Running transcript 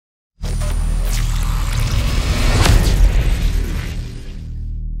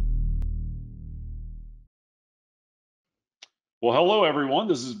Well, hello everyone.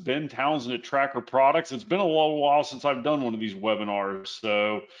 This is Ben Townsend at Tracker Products. It's been a little while since I've done one of these webinars,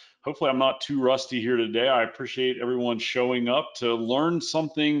 so hopefully I'm not too rusty here today. I appreciate everyone showing up to learn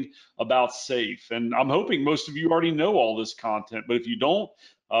something about SAFE. And I'm hoping most of you already know all this content, but if you don't,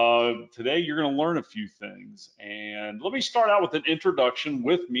 today you're going to learn a few things. And let me start out with an introduction.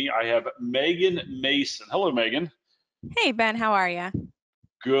 With me, I have Megan Mason. Hello, Megan. Hey Ben, how are you?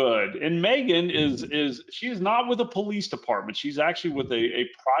 Good. And Megan is she is not with a police department. She's actually with a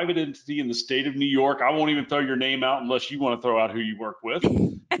private entity in the state of New York. I won't even throw your name out unless you want to throw out who you work with.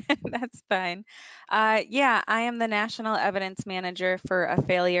 That's fine. Yeah, I am the National Evidence Manager for a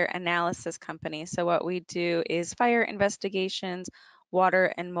failure analysis company. So what we do is fire investigations,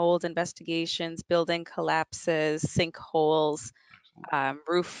 water and mold investigations, building collapses, sinkholes,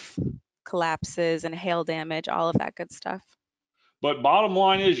 roof collapses, and hail damage, all of that good stuff. But bottom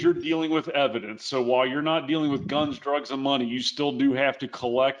line is you're dealing with evidence. So while you're not dealing with guns, drugs, and money, you still do have to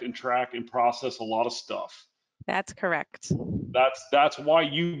collect and track and process a lot of stuff. That's correct. That's why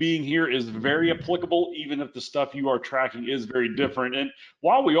you being here is very applicable, even if the stuff you are tracking is very different. And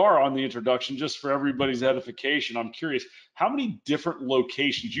while we are on the introduction, just for everybody's edification, I'm curious, how many different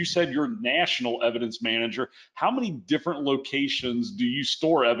locations? You said you're national evidence manager. How many different locations do you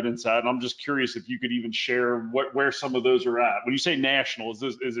store evidence at? And I'm just curious if you could even share where some of those are at. When you say national, is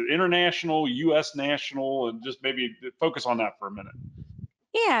it international, U.S. national, and just maybe focus on that for a minute.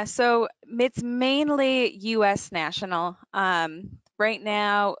 Yeah, so it's mainly U.S. national. Right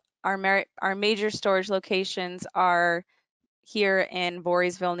now, our major storage locations are here in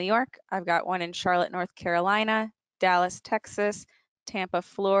Voorheesville, New York. I've got one in Charlotte, North Carolina, Dallas, Texas, Tampa,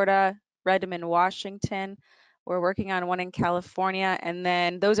 Florida, Redmond, Washington. We're working on one in California, and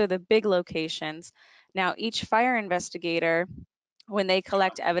then those are the big locations. Now, each fire investigator, when they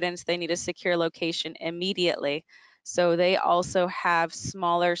collect evidence, they need a secure location immediately. So they also have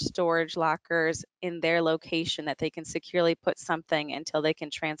smaller storage lockers in their location that they can securely put something until they can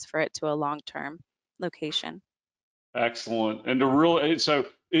transfer it to a long-term location. Excellent. And so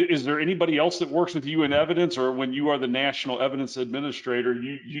is there anybody else that works with you in evidence, or when you are the national evidence administrator,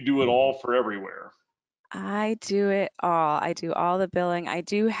 you do it all for everywhere? I do it all. I do all the billing. I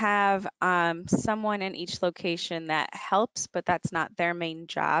do have someone in each location that helps, but that's not their main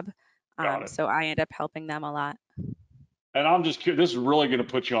job. Got it. So I end up helping them a lot. And I'm just curious, this is really going to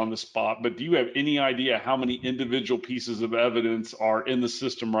put you on the spot, but do you have any idea how many individual pieces of evidence are in the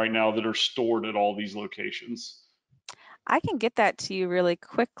system right now that are stored at all these locations? I can get that to you really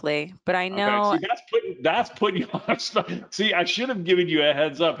quickly, but I Okay, know see, that's putting you on a spot. See, I should have given you a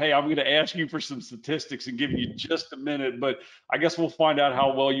heads up. Hey, I'm going to ask you for some statistics and give you just a minute, but I guess we'll find out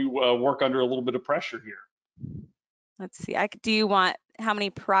how well you work under a little bit of pressure here. let's see. Do you want how many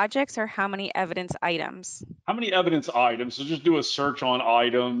projects or how many evidence items? How many evidence items? So just do a search on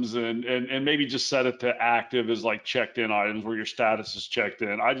items and maybe just set it to active as like checked in items where your status is checked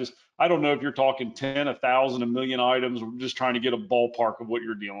in. I don't know if you're talking 10, 1,000, a million items. We're just trying to get a ballpark of what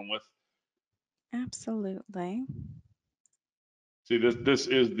you're dealing with. Absolutely. See, this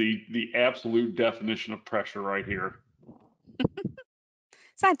is the absolute definition of pressure right here.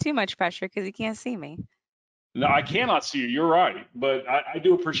 It's not too much pressure because you can't see me. No, I cannot see you. You're right, but I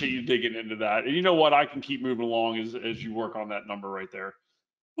do appreciate you digging into that. And you know what? I can keep moving along as you work on that number right there.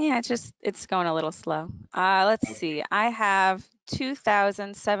 Yeah, it's going a little slow. Let's Okay. see. I have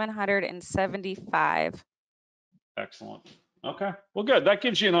 2,775. Excellent. Okay. Well, good. That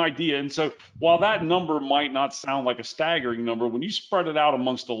gives you an idea. And so while that number might not sound like a staggering number, when you spread it out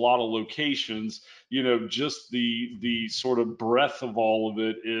amongst a lot of locations, just the sort of breadth of all of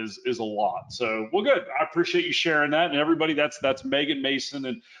it is a lot. So, well, good. I appreciate you sharing that. And everybody, that's Megan Mason.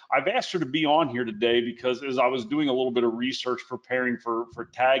 And I've asked her to be on here today because as I was doing a little bit of research preparing for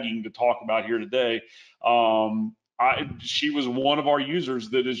tagging to talk about here today, she was one of our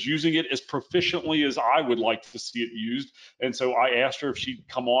users that is using it as proficiently as I would like to see it used. And so I asked her if she'd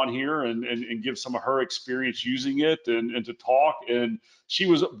come on here and give some of her experience using it and to talk. And she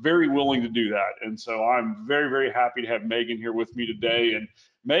was very willing to do that. And so I'm very, very happy to have Megan here with me today. And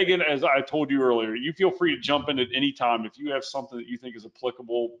Megan, as I told you earlier, you feel free to jump in at any time. If you have something that you think is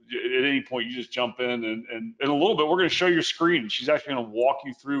applicable at any point, you just jump in. And in a little bit, we're going to show your screen. She's actually going to walk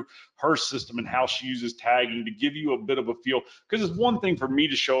you through her system and how she uses tagging to give you a bit of a feel. Because it's one thing for me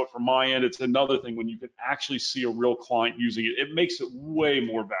to show it from my end. It's another thing when you can actually see a real client using it. It makes it way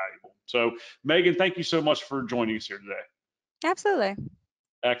more valuable. So, Megan, thank you so much for joining us here today. Absolutely.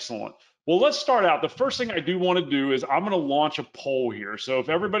 Excellent. Well, let's start out. The first thing I do want to do is I'm going to launch a poll here. So if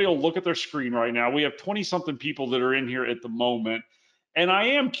everybody will look at their screen right now, we have 20 something people that are in here at the moment. And I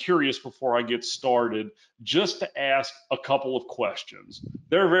am curious before I get started, just to ask a couple of questions.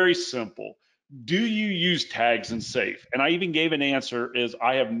 They're very simple. Do you use tags in Safe? And I even gave an answer is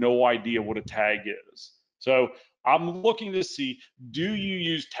I have no idea what a tag is. So I'm looking to see, do you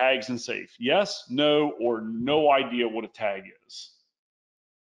use tags in Safe? Yes, no, or no idea what a tag is.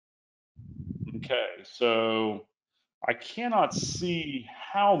 Okay, so I cannot see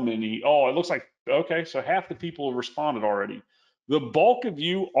how many. Oh, it looks like, okay, so half the people have responded already. The bulk of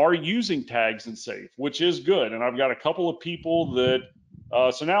you are using tags in Safe, which is good. And I've got a couple of people that,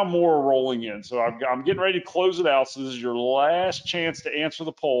 so now more are rolling in. So I'm getting ready to close it out. So this is your last chance to answer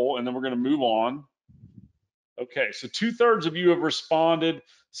the poll, and then we're going to move on. Okay, so 2/3 of you have responded.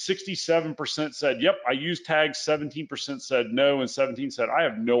 67% said, yep, I use tags. 17% said no, and 17 said, I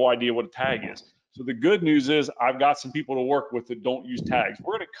have no idea what a tag is. So the good news is I've got some people to work with that don't use tags.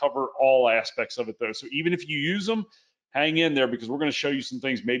 We're going to cover all aspects of it though. So even if you use them, hang in there because we're going to show you some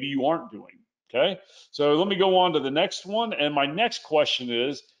things maybe you aren't doing. Okay, so let me go on to the next one. And my next question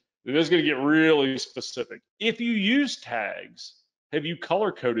is, it is going to get really specific. If you use tags, have you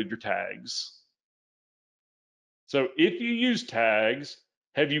color coded your tags? So if you use tags,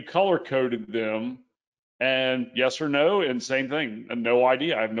 have you color coded them? And yes or no, and same thing, no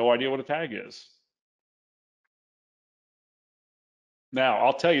idea. I have no idea what a tag is. Now,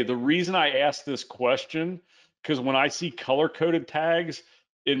 I'll tell you the reason I ask this question, because when I see color coded tags,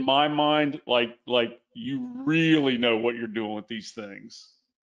 in my mind, like you really know what you're doing with these things.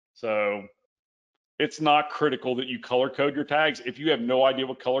 So it's not critical that you color code your tags. If you have no idea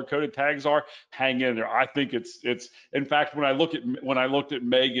what color coded tags are, hang in there. I think it's in fact when I looked at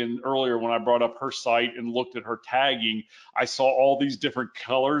Megan earlier when I brought up her site and looked at her tagging, I saw all these different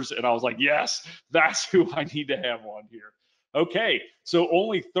colors and I was like, yes, that's who I need to have on here. Okay, so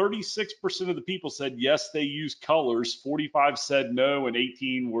only 36% of the people said yes, they use colors, 45 said no, and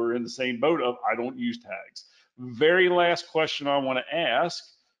 18 were in the same boat of I don't use tags. Very last question I want to ask.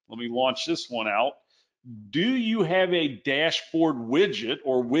 Let me launch this one out. Do you have a dashboard widget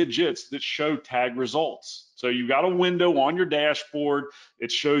or widgets that show tag results? So you've got a window on your dashboard.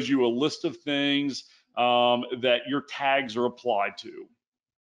 It shows you a list of things that your tags are applied to.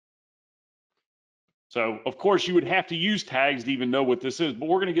 So of course you would have to use tags to even know what this is, but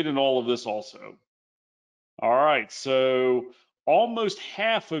we're going to get into all of this also. All right, so almost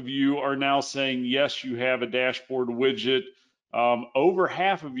half of you are now saying yes, you have a dashboard widget. Over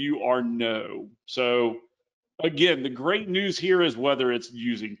half of you are no. So again, the great news here is whether it's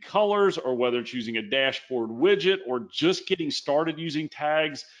using colors or whether it's using a dashboard widget or just getting started using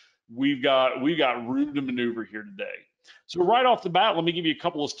tags, we've got room to maneuver here today. So right off the bat, let me give you a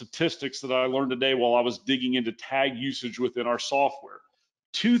couple of statistics that I learned today while I was digging into tag usage within our software.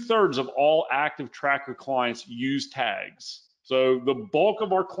 2/3 of all active tracker clients use tags. So the bulk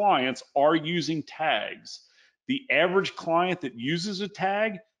of our clients are using tags. The average client that uses a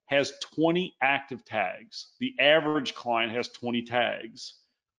tag has 20 active tags. The average client has 20 tags.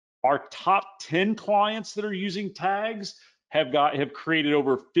 Our top 10 clients that are using tags have created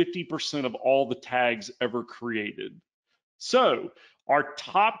over 50% of all the tags ever created. So our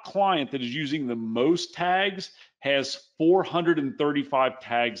top client that is using the most tags has 435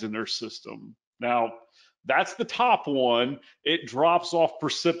 tags in their system. Now, that's the top one. It drops off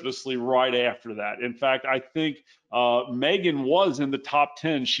precipitously right after that. In fact, I think Megan was in the top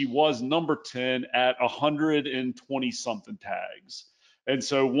 10. She was number 10 at 120 something tags. And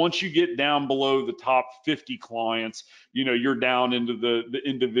so once you get down below the top 50 clients, you're down into the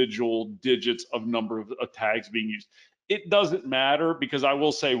individual digits of number of tags being used. It doesn't matter because I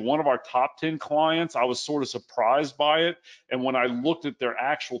will say one of our top 10 clients, I was sort of surprised by it. And when I looked at their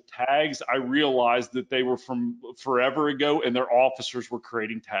actual tags, I realized that they were from forever ago and their officers were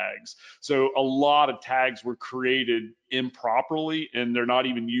creating tags. So a lot of tags were created improperly and they're not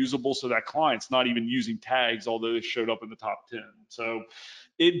even usable. So that client's not even using tags, although they showed up in the top 10. So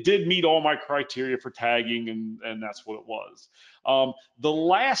it did meet all my criteria for tagging, and that's what it was. The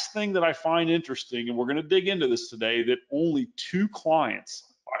last thing that I find interesting, and we're going to dig into this today, that only 2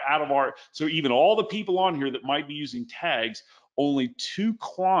 clients are out of our, so even all the people on here that might be using tags, only 2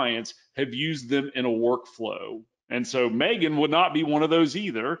 clients have used them in a workflow. And so Megan would not be one of those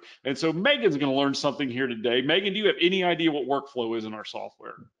either. And so Megan's going to learn something here today. Megan, do you have any idea what workflow is in our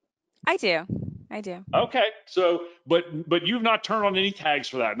software? I do. I do. Okay, so but you've not turned on any tags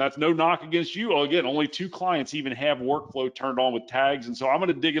for that, and that's no knock against you. Again, only 2 clients even have workflow turned on with tags, and so I'm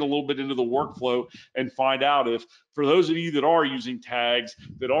going to dig in a little bit into the workflow and find out if, for those of you that are using tags,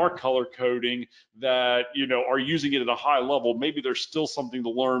 that are color coding, that are using it at a high level, maybe there's still something to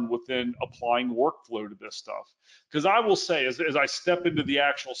learn within applying workflow to this stuff. Because I will say, as I step into the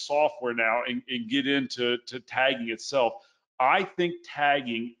actual software now and get into tagging itself, I think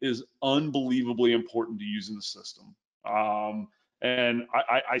tagging is unbelievably important to use in the system. And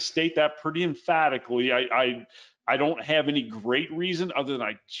I state that pretty emphatically. I don't have any great reason other than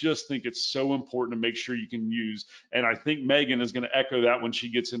I just think it's so important to make sure you can use. And I think Megan is going to echo that when she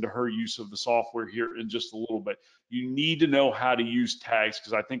gets into her use of the software here in just a little bit. You need to know how to use tags,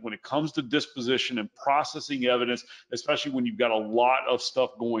 because I think when it comes to disposition and processing evidence, especially when you've got a lot of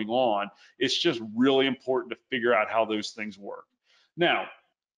stuff going on, it's just really important to figure out how those things work. Now,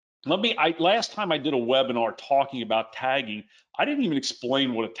 last time I did a webinar talking about tagging, I didn't even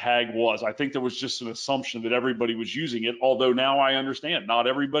explain what a tag was. I think there was just an assumption that everybody was using it, although now I understand not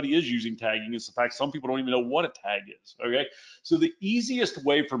everybody is using tagging. It's the fact some people don't even know what a tag is, okay? So the easiest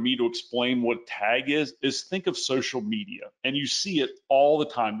way for me to explain what a tag is think of social media, and you see it all the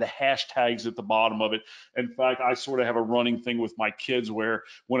time, the hashtags at the bottom of it. In fact, I sort of have a running thing with my kids where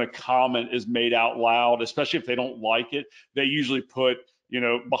when a comment is made out loud, especially if they don't like it, they usually put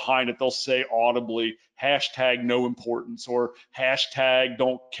behind it, they'll say audibly, hashtag no importance or hashtag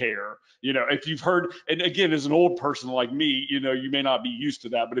don't care. If you've heard, and again, as an old person like me, you may not be used to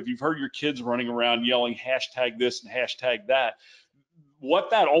that, but if you've heard your kids running around yelling hashtag this and hashtag that, what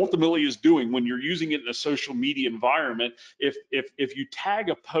that ultimately is doing when you're using it in a social media environment, if you tag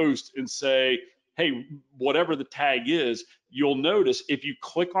a post and say, hey, whatever the tag is, you'll notice if you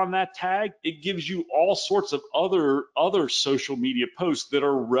click on that tag, it gives you all sorts of other social media posts that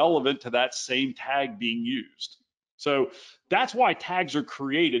are relevant to that same tag being used. So that's why tags are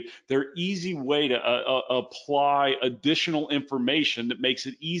created. They're easy way to apply additional information that makes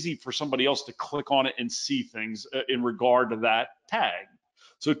it easy for somebody else to click on it and see things in regard to that tag.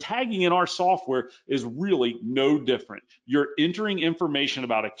 So tagging in our software is really no different. You're entering information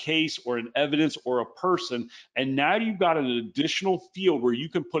about a case or an evidence or a person, and now you've got an additional field where you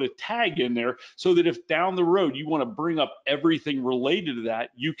can put a tag in there so that if down the road you want to bring up everything related to that,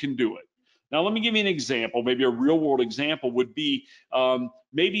 you can do it. Now, let me give you an example. Maybe a real world example would be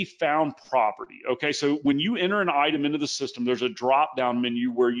maybe found property. Okay, so when you enter an item into the system, there's a drop down menu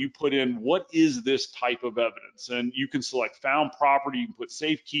where you put in what is this type of evidence, and you can select found property, you can put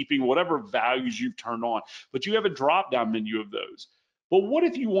safekeeping, whatever values you've turned on, but you have a drop down menu of those. But what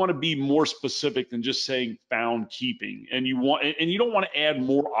if you want to be more specific than just saying found keeping, and you don't want to add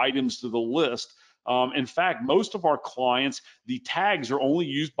more items to the list? In fact, most of our clients, the tags are only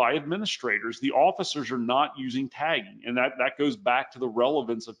used by administrators. The officers are not using tagging, and that goes back to the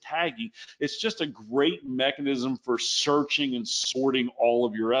relevance of tagging. It's just a great mechanism for searching and sorting all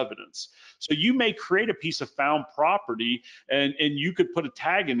of your evidence. So you may create a piece of found property, and you could put a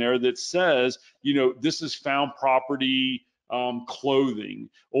tag in there that says, this is found property clothing,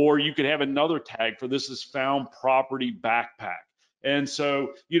 or you could have another tag for this is found property backpack. And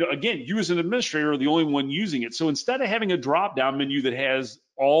so, again, you as an administrator are the only one using it. So instead of having a drop down menu that has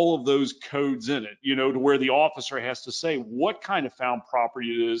all of those codes in it, to where the officer has to say what kind of found property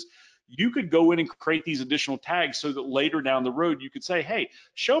it is, you could go in and create these additional tags so that later down the road you could say, hey,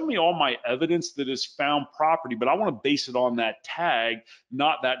 show me all my evidence that is found property, but I want to base it on that tag,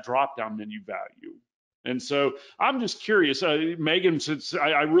 not that drop down menu value. And so I'm just curious, Megan, since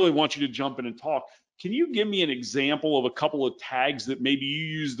I really want you to jump in and talk, can you give me an example of a couple of tags that maybe you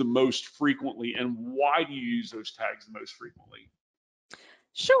use the most frequently, and why do you use those tags the most frequently?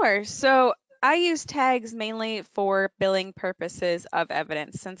 Sure. So I use tags mainly for billing purposes of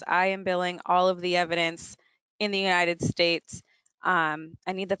evidence. Since I am billing all of the evidence in the United States, I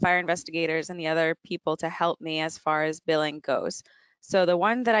need the fire investigators and the other people to help me as far as billing goes. So the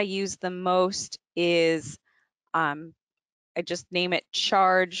one that I use the most is um, I just name it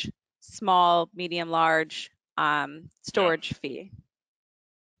charge, small, medium, large, Yeah. storage fee.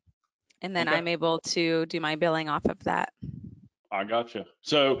 And then Okay. I'm able to do my billing off of that. I gotcha.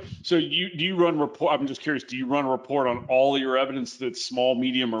 So do you run report? I'm just curious. Do you run a report on all of your evidence that's small,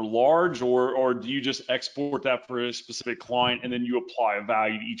 medium, or large, or do you just export that for a specific client and then you apply a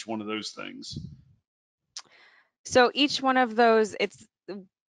value to each one of those things? So each one of those,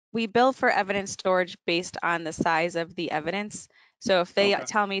 we bill for evidence storage based on the size of the evidence. So if they Okay.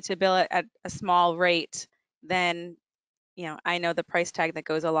 tell me to bill it at a small rate, then I know the price tag that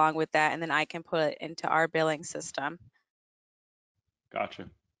goes along with that, and then I can put it into our billing system. Gotcha.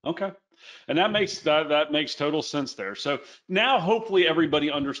 Okay. And that makes total sense there. So now hopefully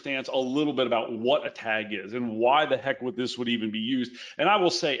everybody understands a little bit about what a tag is and why the heck would this would even be used. And I will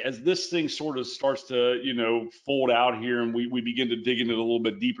say, as this thing sort of starts to, fold out here and we begin to dig into it a little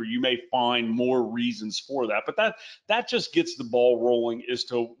bit deeper, you may find more reasons for that. But that just gets the ball rolling as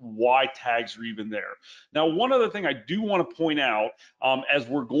to why tags are even there. Now, one other thing I do want to point out as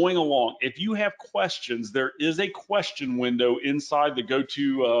we're going along, if you have questions, there is a question window inside the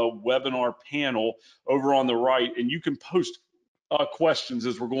GoTo webinar panel over on the right, and you can post questions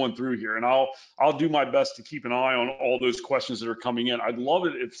as we're going through here, and I'll do my best to keep an eye on all those questions that are coming in. I'd love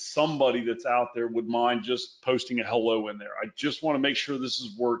it if somebody that's out there would mind just posting a hello in there. I just want to make sure this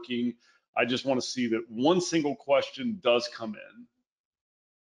is working. I just want to see that one single question does come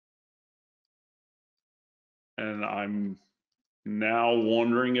in, and I'm now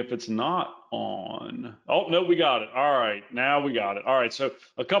wondering if it's not on. Oh, no, we got it. All right, now we got it. All right, so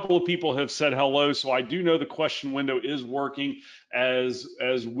a couple of people have said hello, so I do know the question window is working as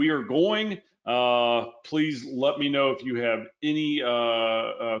we are going. Please let me know if you have any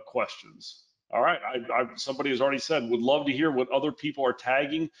questions. All right, somebody has already said, would love to hear what other people are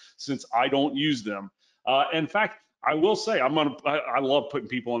tagging since I don't use them. In fact, I will say I love putting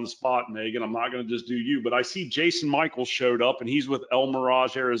people on the spot, Megan. I'm not gonna just do you, but I see Jason Michaels showed up and he's with El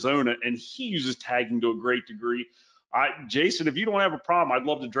Mirage, Arizona, and he uses tagging to a great degree. Jason, if you don't have a problem, I'd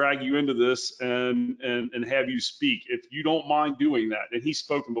love to drag you into this and have you speak if you don't mind doing that. And he's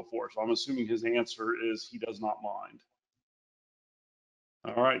spoken before, so I'm assuming his answer is he does not mind.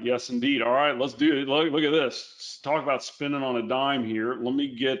 All right, yes, indeed. All right, let's do it. Look at this. Let's talk about spinning on a dime here. Let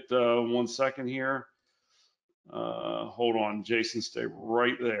me get 1 second here. Hold on, Jason, stay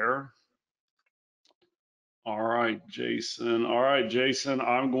right there. All right, Jason. All right, Jason,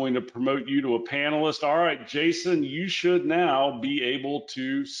 I'm going to promote you to a panelist. All right, Jason, you should now be able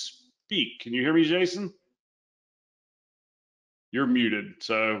to speak. Can you hear me, Jason? You're muted.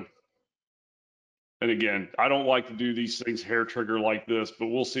 So, and again, I don't like to do these things hair trigger like this, but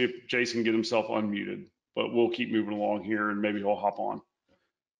we'll see if Jason can get himself unmuted. But we'll keep moving along here and maybe he'll hop on.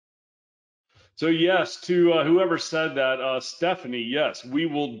 So yes, to whoever said that, Stephanie, yes, we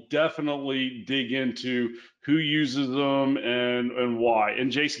will definitely dig into who uses them and why.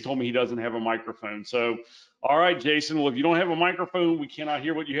 And Jason told me he doesn't have a microphone. So, all right, Jason, well, if you don't have a microphone, we cannot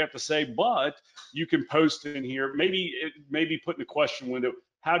hear what you have to say, but you can post in here. Maybe put in the question window,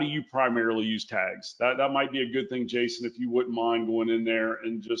 how do you primarily use tags? That might be a good thing, Jason, if you wouldn't mind going in there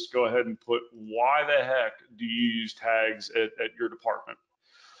and just go ahead and put why the heck do you use tags at your department?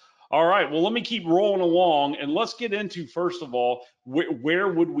 All right, well, let me keep rolling along and let's get into, first of all, where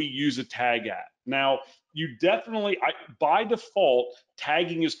would we use a tag at? Now, you definitely, by default,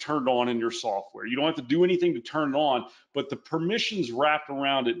 tagging is turned on in your software. You don't have to do anything to turn it on, but the permissions wrapped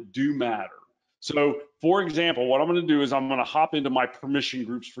around it do matter. So, for example, what I'm going to do is I'm going to hop into my permission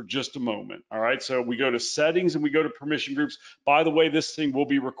groups for just a moment. All right, so we go to settings and we go to permission groups. By the way, this thing will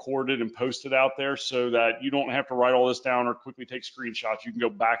be recorded and posted out there so that you don't have to write all this down or quickly take screenshots. You can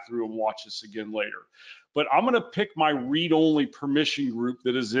go back through and watch this again later. But I'm going to pick my read-only permission group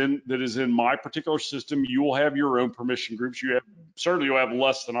that is in my particular system. You will have your own permission groups. Certainly you'll have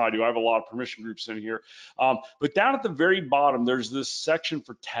less than I do. I have a lot of permission groups in here. But down at the very bottom, there's this section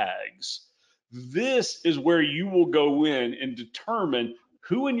for tags. This is where you will go in and determine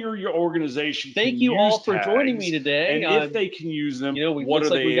who in your organization can use tags. Thank you all for joining me today. And if they can use them, what are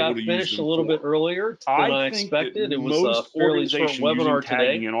they able to use them for? We got finished a little bit earlier than I expected. It was a fairly short webinar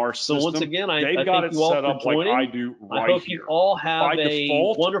today. In our system, so once again, I thank you all for joining. Like I do right I hope here. you all have By a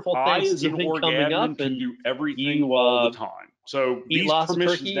default, wonderful Thanksgiving coming up, can and do everything all the time. So these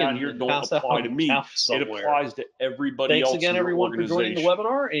permissions down here don't apply to me. It applies to everybody else in your organization. Thanks again, everyone, for joining the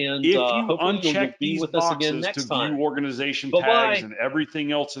webinar, and if you hopefully uncheck you'll be these with us again boxes next to time. view organization Bye-bye. tags and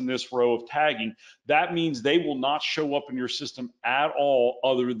everything else in this row of tagging, that means they will not show up in your system at all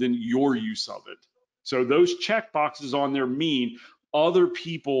other than your use of it. So those check boxes on there mean other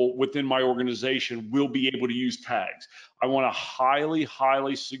people within my organization will be able to use tags. I want to highly,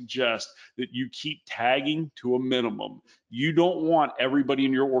 highly suggest that you keep tagging to a minimum. You don't want everybody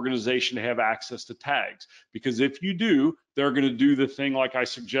in your organization to have access to tags, because if you do, they're going to do the thing like I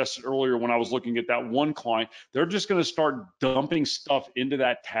suggested earlier when I was looking at that one client. They're just going to start dumping stuff into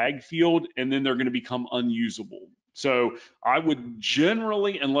that tag field, and then they're going to become unusable. So I would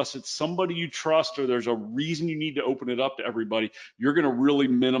generally, unless it's somebody you trust or there's a reason you need to open it up to everybody, you're going to really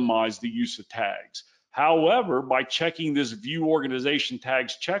minimize the use of tags. However, by checking this view organization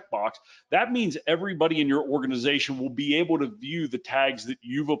tags checkbox, that means everybody in your organization will be able to view the tags that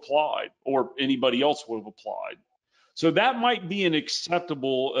you've applied or anybody else would have applied. So that might be an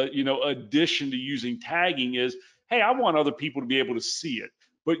acceptable, addition to using tagging is, hey, I want other people to be able to see it,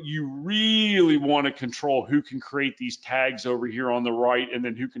 but you really want to control who can create these tags over here on the right, and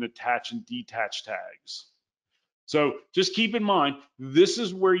then who can attach and detach tags. So just keep in mind, this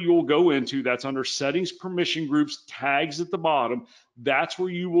is where you'll go into, that's under settings, permission groups, tags at the bottom. That's where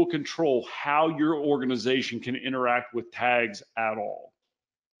you will control how your organization can interact with tags at all.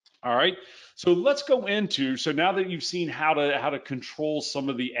 All right, so let's go into, so now that you've seen how to control some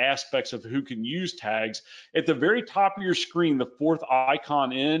of the aspects of who can use tags, at the very top of your screen, the fourth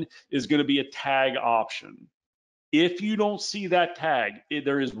icon in is going to be a tag option. If you don't see that tag,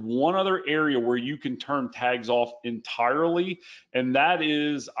 there is one other area where you can turn tags off entirely, and that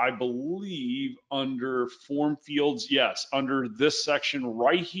is, I believe, under form fields. Yes, under this section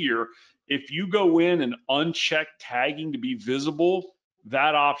right here. If you go in and uncheck tagging to be visible,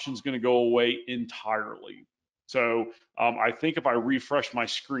 that option is going to go away entirely. So I think if I refresh my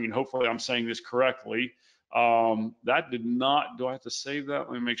screen, hopefully I'm saying this correctly. That did not, do I have to save that?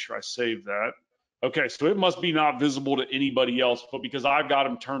 Let me make sure I save that. Okay, so it must be not visible to anybody else, but because I've got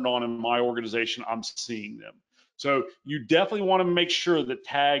them turned on in my organization, I'm seeing them. So you definitely want to make sure that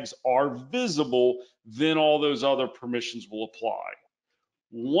tags are visible, then all those other permissions will apply.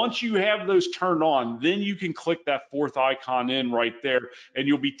 Once you have those turned on, then you can click that fourth icon in right there, and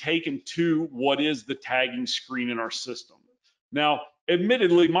you'll be taken to what is the tagging screen in our system. Now,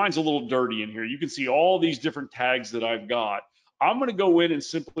 admittedly, mine's a little dirty in here. You can see all these different tags that I've got. I'm going to go in and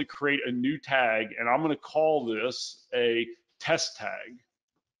simply create a new tag, and I'm going to call this a test tag.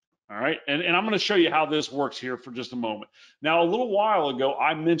 All right, and I'm going to show you how this works here for just a moment. Now, a little while ago,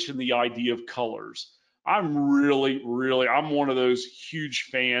 I mentioned the idea of colors. I'm one of those huge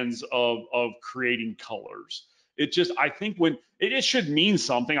fans of creating colors. It just, I think when it should mean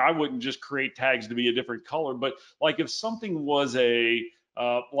something. I wouldn't just create tags to be a different color, but like if something was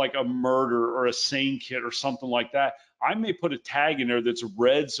like a murder or a sane kit or something like that, I may put a tag in there that's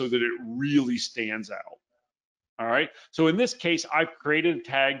red so that it really stands out. All right, so in this case, I've created a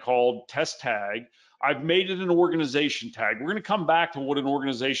tag called test tag. I've made it an organization tag. We're going to come back to what an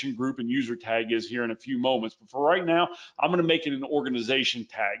organization group and user tag is here in a few moments. But for right now, I'm going to make it an organization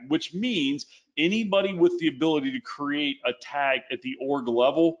tag, which means anybody with the ability to create a tag at the org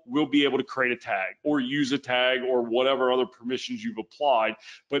level will be able to create a tag or use a tag or whatever other permissions you've applied.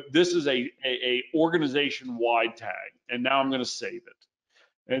 But this is a organization-wide tag. And now I'm going to save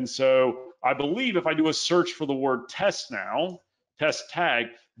it. And so I believe if I do a search for the word test now, test tag,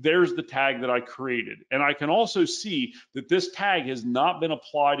 there's the tag that I created. And I can also see that this tag has not been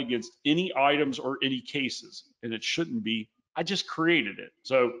applied against any items or any cases, and it shouldn't be. I just created it.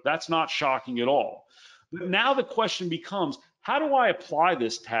 So that's not shocking at all. But now the question becomes, how do I apply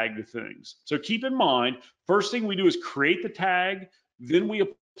this tag to things? So keep in mind, first thing we do is create the tag, then we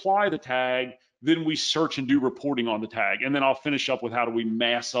apply the tag, then we search and do reporting on the tag. And then I'll finish up with how do we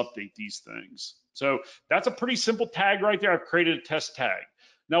mass update these things. So that's a pretty simple tag right there. I've created a test tag.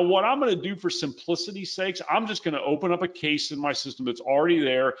 Now, what I'm going to do for simplicity's sakes, I'm just going to open up a case in my system that's already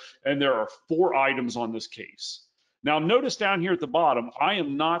there, and there are 4 items on this case. Now, notice down here at the bottom, I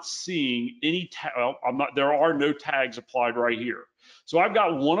am not seeing any there are no tags applied right here. So I've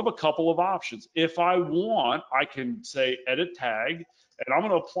got one of a couple of options. If I want, I can say edit tag, and I'm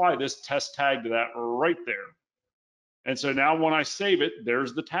going to apply this test tag to that right there. And so now when I save it,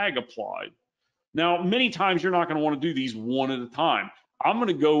 there's the tag applied. Now, many times you're not going to want to do these one at a time. I'm going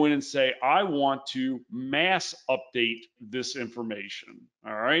to go in and say, I want to mass update this information.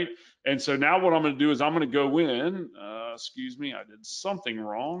 All right. And so now what I'm going to do is I'm going to go in, excuse me, I did something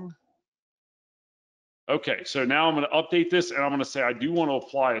wrong. Okay, so now I'm going to update this, and I'm going to say I do want to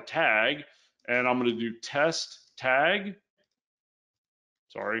apply a tag, and I'm going to do test tag.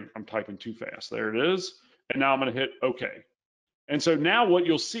 Sorry, I'm typing too fast. There it is. And now I'm going to hit OK. And so now what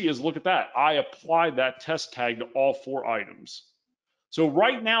you'll see is, look at that. I applied that test tag to all 4 items. So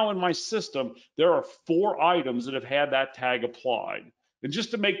right now in my system, there are 4 items that have had that tag applied. And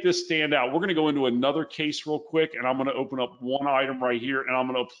just to make this stand out, we're going to go into another case real quick, and I'm going to open up one item right here, and I'm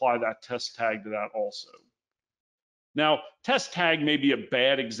going to apply that test tag to that also. Now, test tag may be a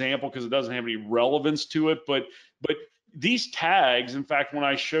bad example because it doesn't have any relevance to it, but these tags, in fact, when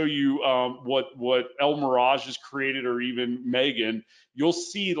I show you what El Mirage has created, or even Megan, you'll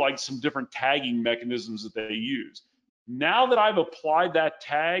see like some different tagging mechanisms that they use. Now that I've applied that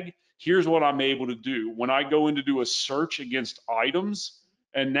tag, here's what I'm able to do. When I go in to do a search against items,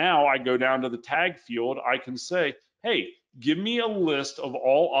 and now I go down to the tag field, I can say, hey, give me a list of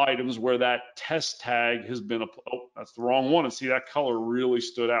all items where that test tag has been applied. Oh, that's the wrong one. And see, that color really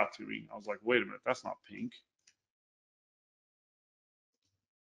stood out to me. I was like, wait a minute, that's not pink.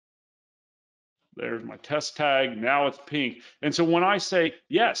 There's my test tag. Now it's pink. And so when I say,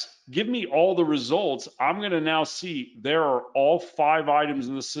 yes, give me all the results, I'm going to now see there are all 5 items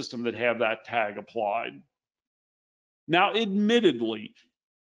in the system that have that tag applied. Now, admittedly,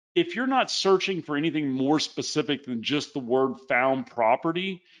 if you're not searching for anything more specific than just the word found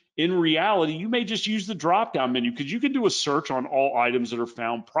property, in reality, you may just use the drop-down menu because you can do a search on all items that are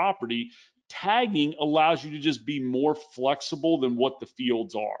found property. Tagging allows you to just be more flexible than what the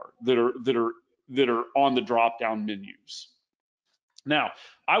fields are that are on the drop-down menus. Now,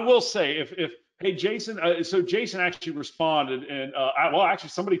 I will say, if hey Jason, so Jason actually responded, and well, actually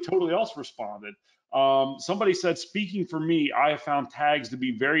somebody totally else responded. Somebody said, speaking for me, I have found tags to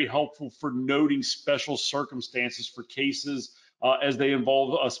be very helpful for noting special circumstances for cases as they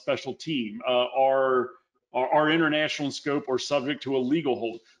involve a special team, are international in scope or subject to a legal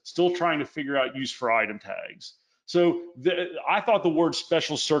hold. Still trying to figure out use for item tags. So I thought the word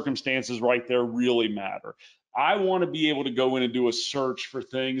special circumstances right there really matter. I want to be able to go in and do a search for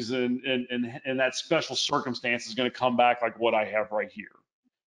things, and that special circumstance is going to come back like what I have right here.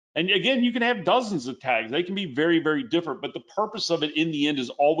 And again, you can have dozens of tags. They can be very, very different, but the purpose of it in the end is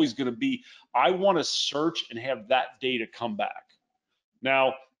always going to be, I want to search and have that data come back.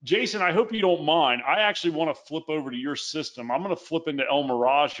 Now, Jason, I hope you don't mind. I actually want to flip over to your system. I'm going to flip into El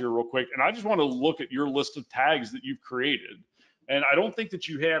Mirage here real quick, and I just want to look at your list of tags that you've created. And I don't think that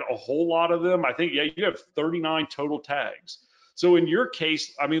you had a whole lot of them. I think, yeah, you have 39 total tags. So in your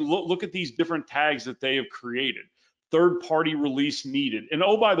case, I mean, look at these different tags that they have created. Third-party release needed. And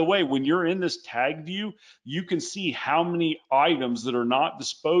oh, by the way, when you're in this tag view, you can see how many items that are not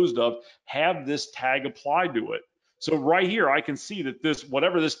disposed of have this tag applied to it. So right here, I can see that this,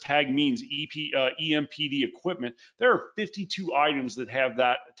 whatever this tag means, EMPD equipment, there are 52 items that have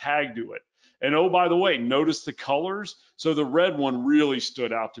that tag to it. And oh, by the way, notice the colors. So the red one really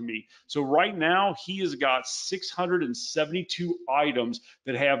stood out to me. So right now, he has got 672 items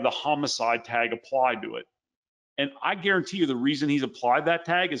that have the homicide tag applied to it. And I guarantee you the reason he's applied that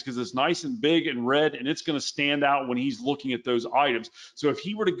tag is because it's nice and big and red, and it's going to stand out when he's looking at those items. So if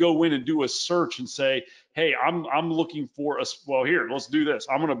he were to go in and do a search and say, hey, I'm looking for a, well, here, let's do this.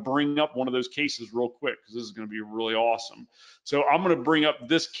 I'm going to bring up one of those cases real quick because this is going to be really awesome. So I'm going to bring up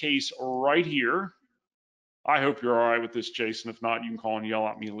this case right here. I hope you're all right with this, Jason. If not, you can call and yell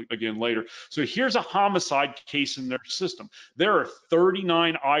at me again later. So here's a homicide case in their system. There are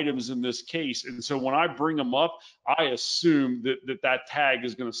 39 items in this case. And so when I bring them up, I assume that tag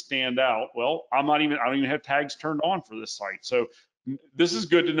is going to stand out. Well, I don't even have tags turned on for this site. So this is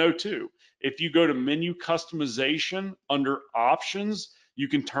good to know too. If you go to menu customization under options, you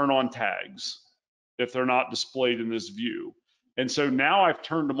can turn on tags if they're not displayed in this view. And so now I've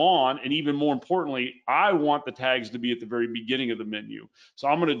turned them on, and even more importantly, I want the tags to be at the very beginning of the menu. So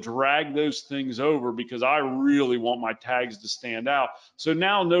I'm going to drag those things over because I really want my tags to stand out. So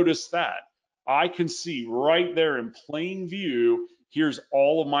now notice that I can see right there in plain view, here's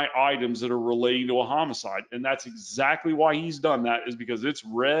all of my items that are relating to a homicide. And that's exactly why he's done that, is because it's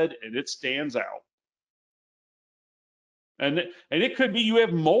red and it stands out. And it could be you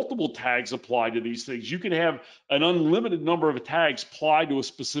have multiple tags applied to these things. You can have an unlimited number of tags applied to a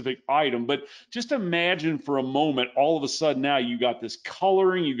specific item. But just imagine for a moment, all of a sudden now you got this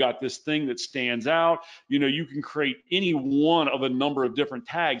coloring, you got this thing that stands out. You know, you can create any one of a number of different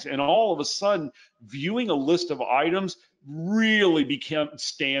tags. And all of a sudden, viewing a list of items really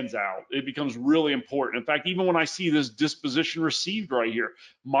stands out. It becomes really important. In fact, even when I see this disposition received right here,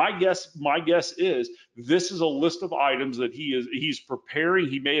 my guess is this is a list of items that he's preparing.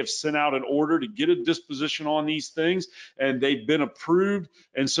 He may have sent out an order to get a disposition on these things, and they've been approved.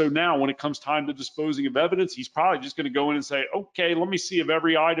 And so now when it comes time to disposing of evidence, he's probably just going to go in and say, okay, let me see if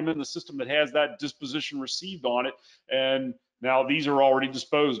every item in the system that has that disposition received on it, and now these are already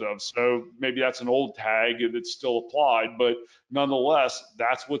disposed of. So maybe that's an old tag that's still applied, but nonetheless,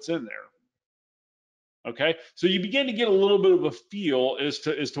 that's what's in there. Okay, so you begin to get a little bit of a feel as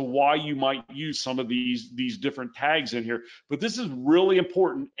to why you might use some of these different tags in here. But this is really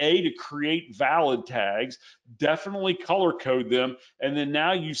important, A, to create valid tags, definitely color code them, and then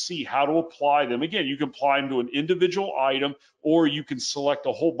now you see how to apply them. Again, you can apply them to an individual item, or you can select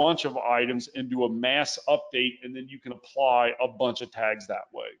a whole bunch of items and do a mass update, and then you can apply a bunch of tags that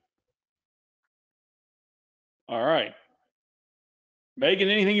way. All right. Megan,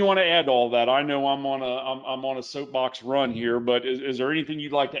 anything you want to add to all that? I know I'm on a soapbox run here, but is there anything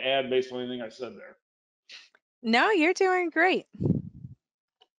you'd like to add based on anything I said there? No, you're doing great.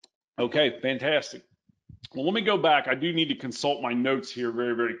 Okay, fantastic. Well, let me go back. I do need to consult my notes here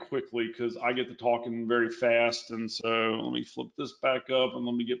very, very quickly because I get to talking very fast. And so let me flip this back up and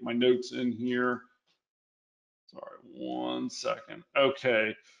let me get my notes in here. Sorry, 1 second.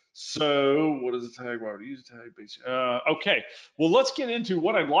 Okay. So what is the tag? Why would I use a tag? Okay. Well, let's get into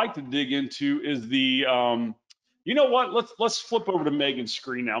what I'd like to dig into is the you know what? Let's flip over to Megan's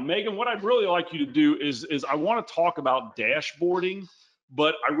screen now. Megan, what I'd really like you to do is I want to talk about dashboarding,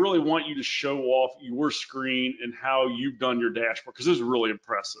 but I really want you to show off your screen and how you've done your dashboard because this is really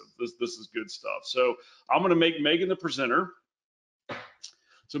impressive. This is good stuff. So I'm going to make Megan the presenter.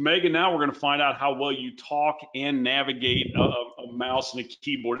 So Megan, now we're going to find out how well you talk and navigate a mouse and a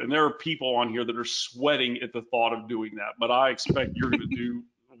keyboard. And there are people on here that are sweating at the thought of doing that, but I expect you're going to do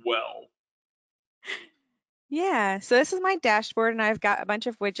well. Yeah, so this is my dashboard and I've got a bunch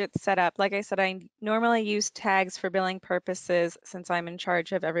of widgets set up. Like I said, I normally use tags for billing purposes since I'm in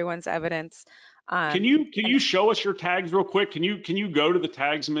charge of everyone's evidence. Can you show us your tags real quick? Can you go to the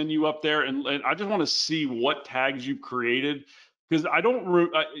tags menu up there and I just want to see what tags you've created because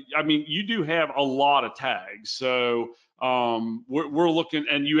I mean you do have a lot of tags. So we're looking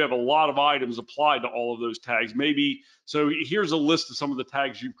and you have a lot of items applied to all of those tags. Maybe so here's a list of some of the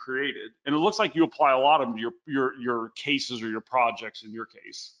tags you've created and it looks like you apply a lot of them to your cases or your projects in your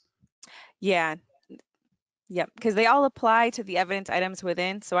case. Yeah, yep, because they all apply to the evidence items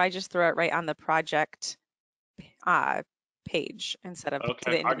within, so I just throw it right on the project page instead of to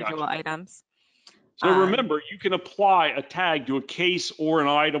Okay, the I got individual you. items. So remember, you can apply a tag to a case or an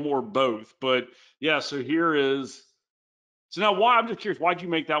item or both. But yeah, so here is. So now, why? I'm just curious. Why'd you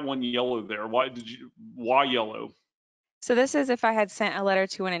make that one yellow there? Why yellow? So this is if I had sent a letter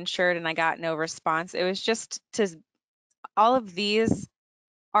to an insured and I got no response. It was just to, all of these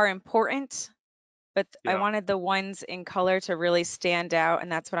are important, but I Yeah, wanted the ones in color to really stand out,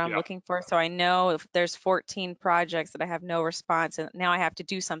 and that's what I'm yeah, looking for. So I know if there's 14 projects that I have no response, and now I have to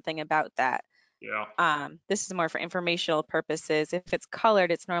do something about that. yeah, This is more for informational purposes. If it's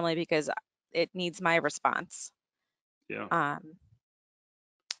colored, it's normally because it needs my response. yeah. Um,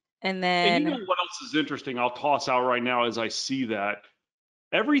 and And you then, know what else is interesting? I'll toss out right now as I see that.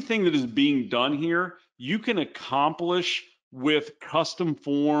 Everything that is being done here, you can accomplish with custom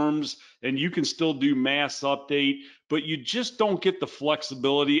forms and you can still do mass update, but you just don't get the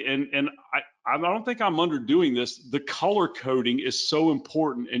flexibility. And I don't think I'm underdoing this. The color coding is so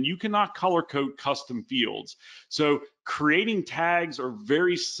important and you cannot color code custom fields. So creating tags are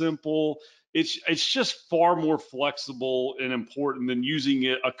very simple. It's just far more flexible and important than using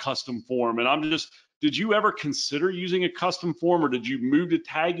a custom form. And did you ever consider using a custom form or did you move to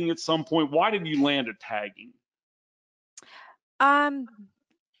tagging at some point? Why did you land at tagging? um,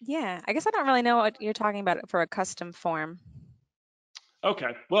 yeah, I guess I don't really know what you're talking about for a custom form.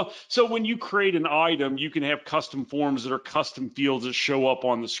 Okay, well, so when you create an item, you can have custom forms that are custom fields that show up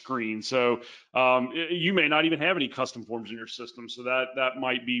on the screen. So you may not even have any custom forms in your system, so that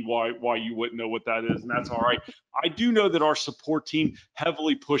might be why you wouldn't know what that is, and that's all right. I do know that our support team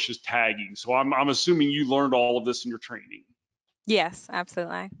heavily pushes tagging, so I'm assuming you learned all of this in your training. Yes,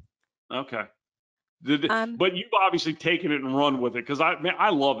 absolutely. Okay. Um, But you've obviously taken it and run with it because I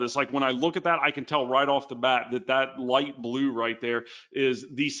love this. Like when I look at that, I can tell right off the bat that that light blue right there is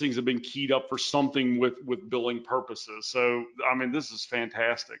these things have been keyed up for something with billing purposes. So I mean, this is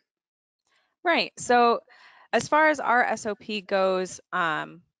fantastic. right. So as far as our SOP goes,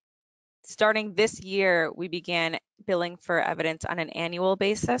 starting this year, we began billing for evidence on an annual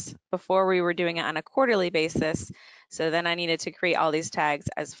basis. Before we were doing it on a quarterly basis. So then I needed to create all these tags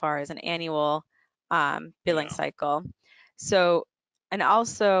as far as an annual billing Yeah. cycle. So, and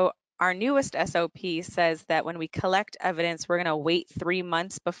also our newest SOP says that when we collect evidence, we're going to wait 3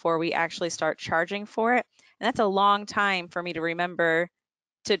 months before we actually start charging for it. And that's a long time for me to remember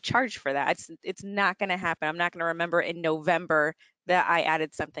to charge for that. It's not going to happen. I'm not going to remember in November that I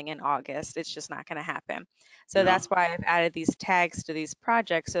added something in August. It's just not going to happen. So Yeah. that's why I've added these tags to these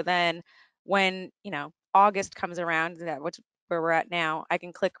projects. So then when, August comes around, what's where we're at now, I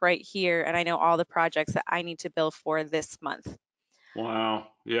can click right here and I know all the projects that I need to bill for this month. Wow.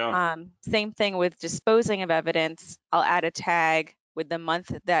 Yeah. Same thing with disposing of evidence. I'll add a tag with the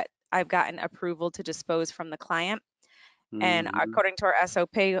month that I've gotten approval to dispose from the client. And Hmm. according to our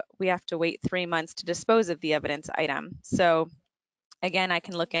SOP, we have to wait 3 months to dispose of the evidence item. So again, I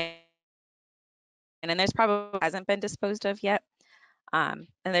can look in, and there's probably hasn't been disposed of yet. And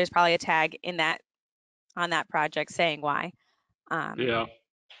there's probably a tag in that on that project saying why. Yeah. Um,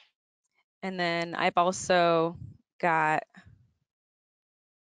 and then I've also got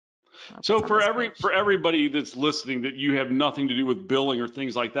So for everybody that's listening that you have nothing to do with billing or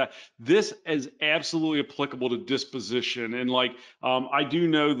things like that, this is absolutely applicable to disposition. And like I do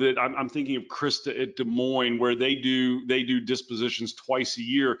know that I'm thinking of Krista at Des Moines, where they do dispositions twice a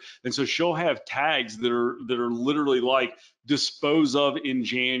year, and so she'll have tags that are literally like dispose of in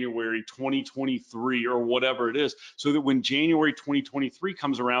January 2023 or whatever it is, so that when January 2023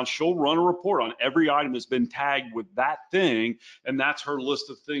 comes around, she'll run a report on every item that's been tagged with that thing, and that's her list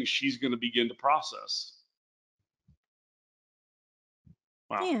of things she's going to begin to process.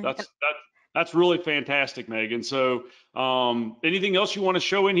 Wow, yeah. That's really fantastic, Megan. So anything else you want to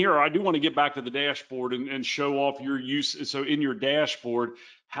show in here? I do want to get back to the dashboard and show off your use. So in your dashboard,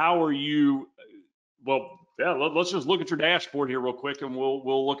 how are you, well, yeah, let's just look at your dashboard here real quick, and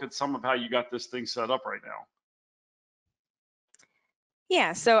we'll look at some of how you got this thing set up right now.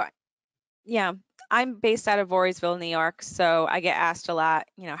 Yeah, so yeah, I'm based out of Voorheesville, New York, so I get asked a lot,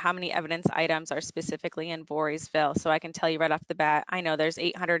 how many evidence items are specifically in Voorheesville. So I can tell you right off the bat, I know there's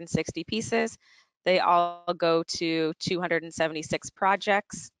 860 pieces. They all go to 276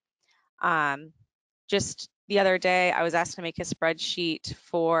 projects. Just the other day, I was asked to make a spreadsheet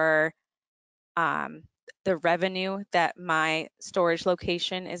for the revenue that my storage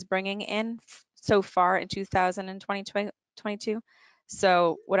location is bringing in so far in 2022.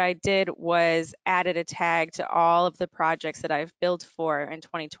 So what I did was added a tag to all of the projects that I've billed for in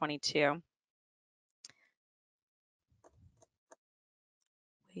 2022.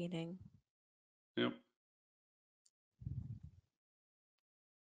 Waiting. Yep.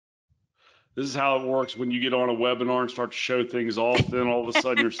 This is how it works when you get on a webinar and start to show things off. Then all of a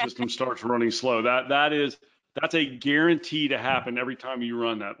sudden your system starts running slow. That's a guarantee to happen every time you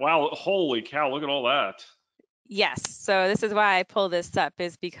run that. Wow, holy cow, look at all that. Yes, so this is why I pull this up,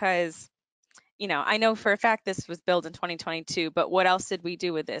 is because I know for a fact this was billed in 2022, but what else did we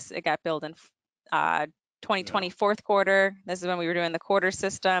do with this? It got billed in 2020 fourth quarter. This is when we were doing the quarter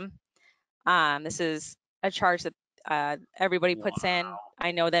system. This is a charge that everybody puts in.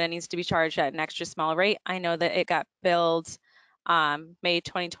 I know that it needs to be charged at an extra small rate. I know that it got billed May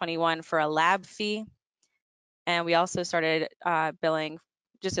 2021 for a lab fee. And we also started billing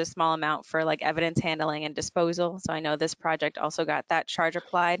just a small amount for like evidence handling and disposal. So I know this project also got that charge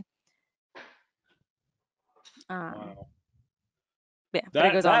applied. Wow. Yeah, but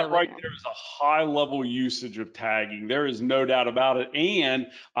it goes all the way right down. there is a high level usage of tagging. There is no doubt about it. And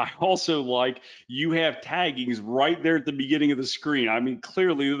I also like you have taggings right there at the beginning of the screen. I mean,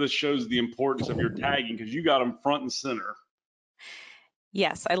 clearly this shows the importance of your tagging because you got them front and center.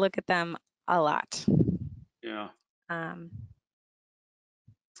 Yes, I look at them a lot. Yeah.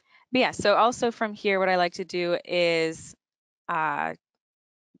 But yeah, so also from here, what I like to do is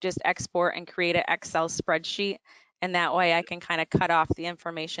just export and create an Excel spreadsheet. And that way I can kind of cut off the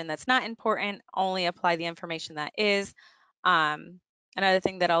information that's not important, only apply the information that is. Another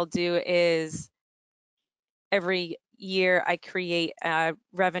thing that I'll do is every year I create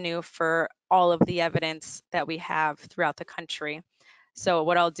revenue for all of the evidence that we have throughout the country. So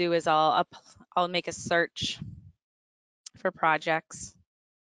what I'll do is I'll make a search for projects.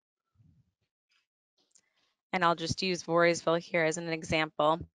 And I'll just use Voorheesville here as an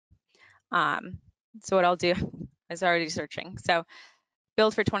example. So what I'll do is already searching. So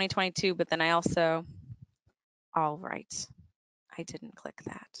build for 2022, but then I also, all right, I didn't click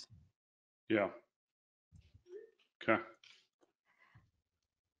that. Yeah. Okay.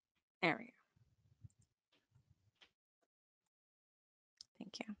 There we go.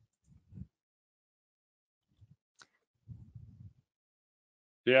 Thank you.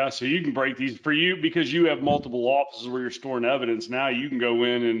 Yeah, so you can break these for you because you have multiple offices where you're storing evidence. Now you can go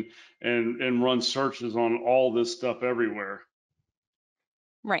in and run searches on all this stuff everywhere.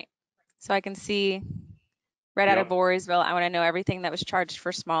 Right. So I can see right out of Voorheesville, I want to know everything that was charged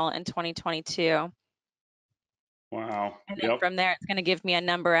for small in 2022. Wow. And then from there, it's going to give me a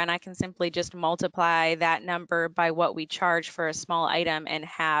number, and I can simply just multiply that number by what we charge for a small item and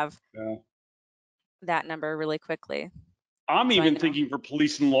have that number really quickly. I'm even thinking for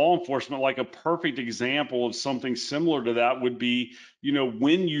police and law enforcement, like a perfect example of something similar to that would be,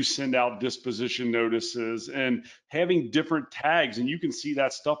 when you send out disposition notices and having different tags, and you can see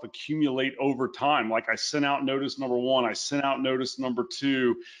that stuff accumulate over time. Like I sent out notice number 1, I sent out notice number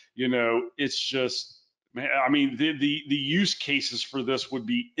 2, it's just, I mean, the use cases for this would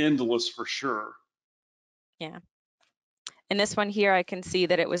be endless for sure. Yeah. In this one here, I can see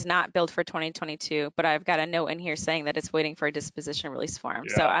that it was not billed for 2022, but I've got a note in here saying that it's waiting for a disposition release form.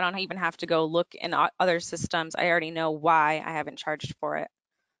 Yeah. So I don't even have to go look in other systems. I already know why I haven't charged for it.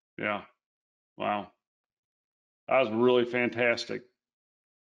 Yeah. Wow. That was really fantastic.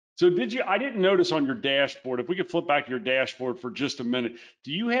 So I didn't notice on your dashboard, if we could flip back to your dashboard for just a minute,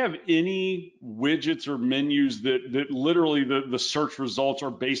 do you have any widgets or menus that literally the search results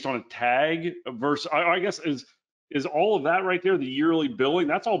are based on a tag versus, I guess is all of that right there, the yearly billing,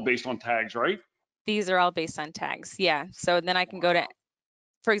 that's all based on tags, right? These are all based on tags. Yeah. So then I can go to,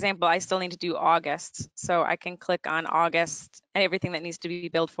 for example, I still need to do August. So I can click on August and everything that needs to be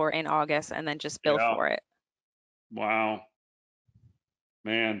billed for in August and then just bill Yeah. for it. Wow.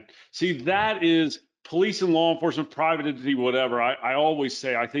 Man, see, that is police and law enforcement, private entity, whatever. I always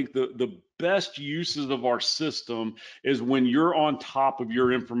say, I think the best uses of our system is when you're on top of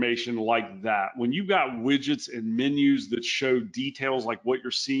your information like that. When you've got widgets and menus that show details like what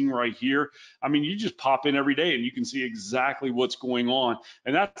you're seeing right here, I mean, you just pop in every day and you can see exactly what's going on.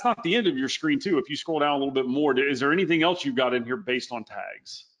 And that's not the end of your screen, too. If you scroll down a little bit more, is there anything else you've got in here based on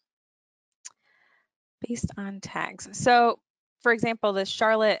tags? Based on tags. So for example, the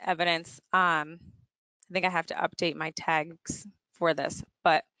Charlotte evidence, I think I have to update my tags for this,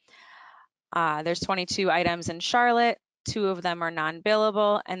 but there's 22 items in Charlotte, 2 of them are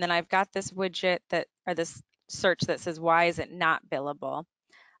non-billable, and then I've got this widget or this search that says, why is it not billable?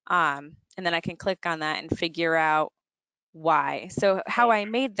 And then I can click on that and figure out why. So how I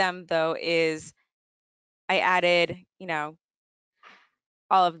made them though is I added, all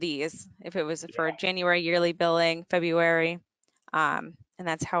of these, if it was for January yearly billing, February, and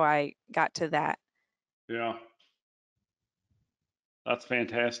that's how I got to that. Yeah, that's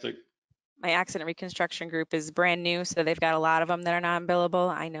fantastic. My accident reconstruction group is brand new, so they've got a lot of them that are non-billable.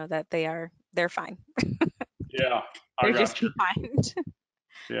 I know that they're fine. Yeah, I They're just got you. behind.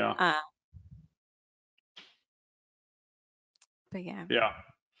 Yeah. But yeah. Yeah.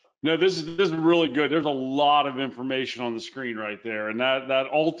 No, this is really good. There's a lot of information on the screen right there, and that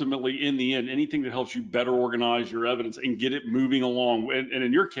ultimately, in the end, anything that helps you better organize your evidence and get it moving along. And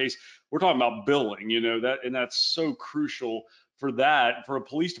in your case, we're talking about billing, that's so crucial for that. For a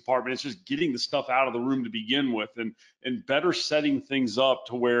police department, it's just getting the stuff out of the room to begin with, and better setting things up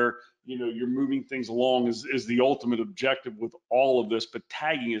to where you're moving things along is the ultimate objective with all of this. But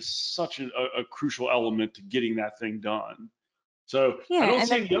tagging is such a crucial element to getting that thing done. So I Yeah, don't and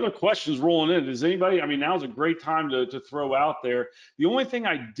see then any other questions rolling in. Does anybody? I mean, now's a great time to throw out there. The only thing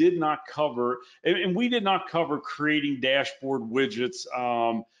I did not cover, and we did not cover creating dashboard widgets.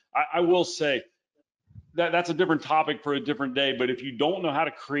 I will say that's a different topic for a different day. But if you don't know how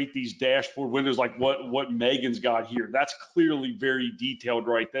to create these dashboard windows like what Megan's got here, that's clearly very detailed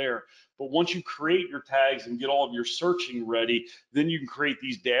right there. But once you create your tags and get all of your searching ready, then you can create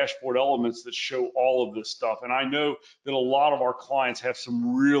these dashboard elements that show all of this stuff. And I know that a lot of our clients have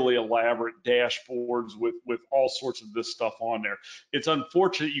some really elaborate dashboards with all sorts of this stuff on there. It's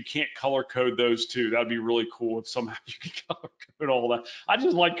unfortunate you can't color code those too. That'd be really cool if somehow you could color code all that. I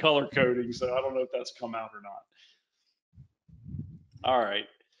just like color coding, so I don't know if that's come out or not. All right.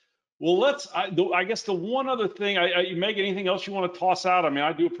 Well, I guess the one other thing, Meg, anything else you want to toss out? I mean,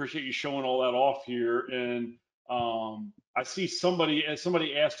 I do appreciate you showing all that off here. And I see somebody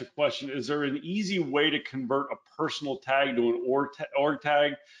asked a question, is there an easy way to convert a personal tag to an org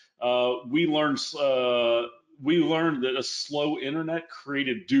tag? We learned that a slow internet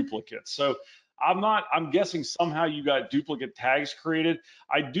created duplicates. So I'm guessing somehow you got duplicate tags created.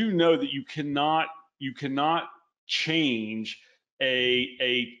 I do know that you cannot change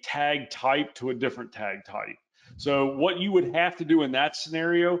a tag type to a different tag type. So what you would have to do in that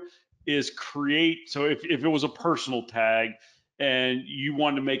scenario is create, so if it was a personal tag and you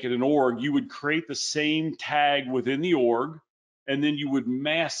wanted to make it an org, you would create the same tag within the org, and then you would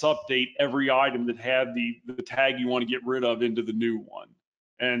mass update every item that had the tag you want to get rid of into the new one.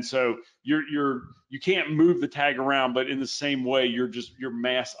 And so you can't move the tag around, but in the same way, you're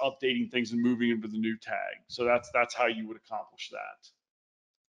mass updating things and moving into the new tag. So that's how you would accomplish that.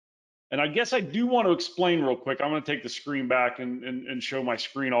 And I guess I do want to explain real quick. I'm going to take the screen back and show my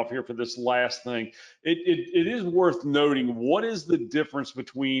screen off here for this last thing. It is worth noting, what is the difference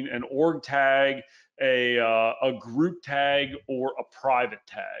between an org tag, a group tag, or a private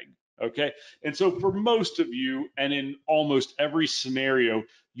tag? Okay. And so for most of you, and in almost every scenario,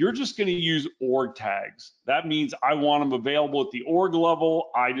 you're just going to use org tags. That means I want them available at the org level.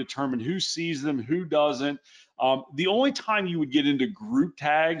 I determine who sees them, who doesn't. The only time you would get into group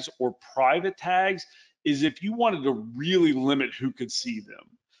tags or private tags is if you wanted to really limit who could see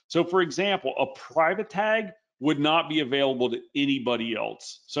them. So for example, a private tag would not be available to anybody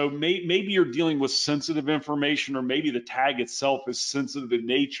else. So maybe you're dealing with sensitive information, or maybe the tag itself is sensitive in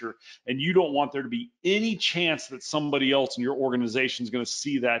nature, and you don't want there to be any chance that somebody else in your organization is going to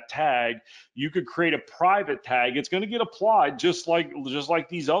see that tag. You could create a private tag. It's going to get applied just like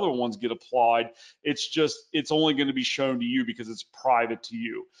these other ones get applied. It's only going to be shown to you because it's private to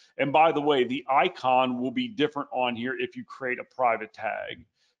you. And by the way, the icon will be different on here if you create a private tag.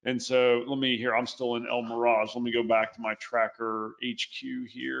 And so I'm still in El Mirage. Let me go back to my tracker HQ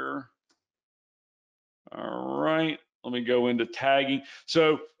here. All right, let me go into tagging.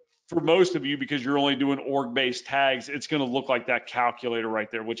 So for most of you, because you're only doing org-based tags, it's going to look like that calculator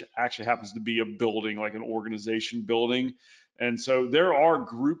right there, which actually happens to be a building, like an organization building. And so there are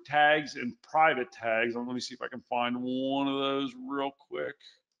group tags and private tags. Let me see if I can find one of those real quick.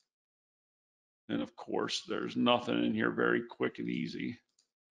 And of course, there's nothing in here very quick and easy.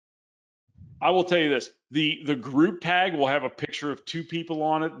 I will tell you this, the group tag will have a picture of 2 people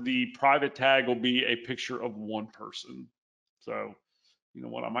on it. The private tag will be a picture of 1 person. So, you know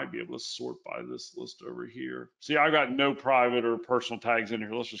what, I might be able to sort by this list over here. See, I got no private or personal tags in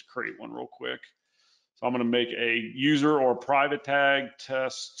here. Let's just create one real quick. So I'm going to make a user or private tag,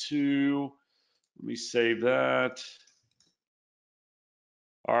 test2. Let me save that.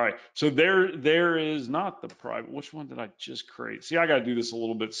 All right, so there is not the private. Which one did I just create? See, I got to do this a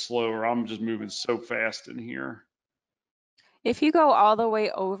little bit slower. I'm just moving so fast in here. If you go all the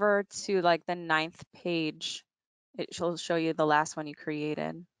way over to like the 9th page, it will show you the last one you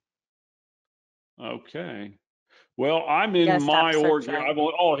created. Okay. Well, I'm in my org here.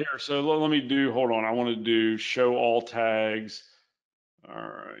 Here. So let me do, hold on. I want to do show all tags. All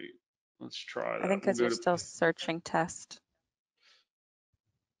right. Let's try that. I think because you're still searching test.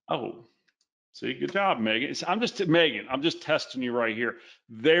 Oh, see, good job, Megan. Megan, I'm just testing you right here.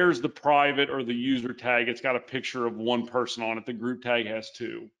 There's the private or the user tag. It's got a picture of 1 person on it. The group tag has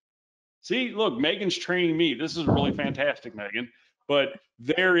 2. See, look, Megan's training me. This is really fantastic, Megan. But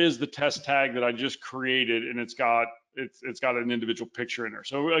there is the test tag that I just created, and it's got an individual picture in there.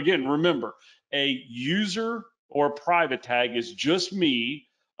 So again, remember, a user or a private tag is just me.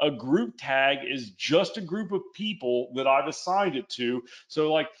 A group tag is just a group of people that I've assigned it to.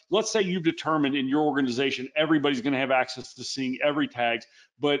 So like, let's say you've determined in your organization, everybody's going to have access to seeing every tag,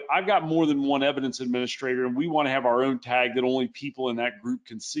 but I've got more than 1 evidence administrator, and we want to have our own tag that only people in that group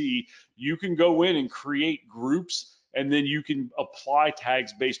can see. You can go in and create groups, and then you can apply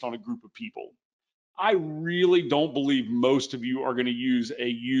tags based on a group of people. I really don't believe most of you are going to use a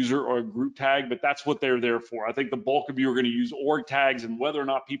user or a group tag, but that's what they're there for. I think the bulk of you are going to use org tags, and whether or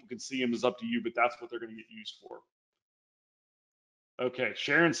not people can see them is up to you, but that's what they're going to get used for. Okay,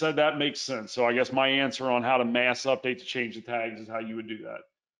 Sharon said that makes sense. So I guess my answer on how to mass update to change the tags is how you would do that.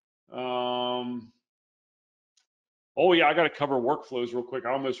 Oh yeah, I got to cover workflows real quick.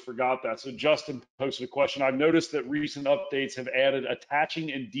 I almost forgot that. So Justin posted a question. I've noticed that recent updates have added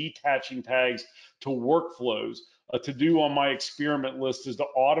attaching and detaching tags to workflows. A to-do on my experiment list is to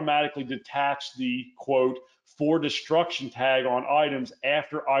automatically detach the quote for destruction tag on items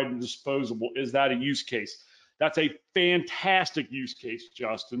after item disposable. Is that a use case? That's a fantastic use case,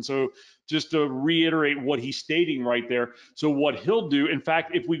 Justin. So just to reiterate what he's stating right there. So what he'll do, in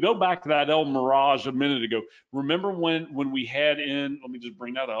fact, if we go back to that El Mirage a minute ago, remember when we had in, let me just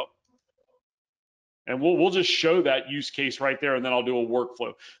bring that up. And we'll just show that use case right there, and then I'll do a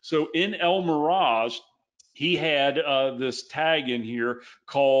workflow. So in El Mirage, he had this tag in here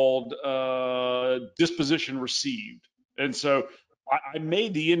called disposition received. And so I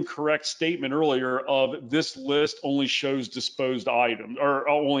made the incorrect statement earlier of this list only shows disposed items or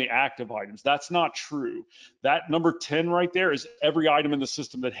only active items. That's not true. That number 10 right there is every item in the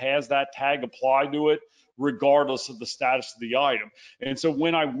system that has that tag applied to it, regardless of the status of the item. And so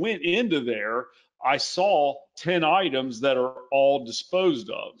when I went into there, I saw 10 items that are all disposed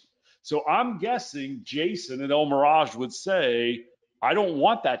of. So I'm guessing Jason at El Mirage would say, I don't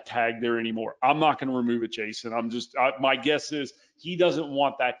want that tag there anymore. I'm not going to remove it, Jason. My guess is he doesn't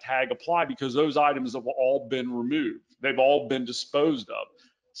want that tag applied because those items have all been removed. They've all been disposed of.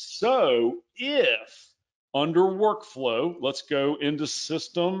 So if under workflow, let's go into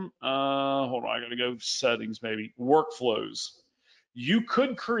system. Hold on, I got to go settings, maybe workflows. You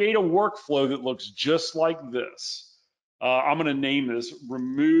could create a workflow that looks just like this. I'm going to name this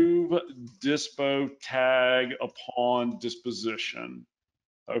remove dispo tag upon disposition.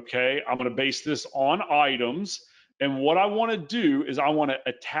 Okay, I'm going to base this on items. And what I want to do is I want to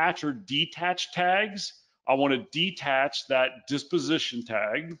attach or detach tags. I want to detach that disposition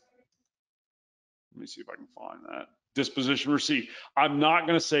tag. Let me see if I can find that. Disposition receipt. I'm not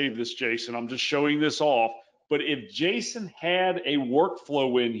going to save this, Jason. I'm just showing this off. But if Jason had a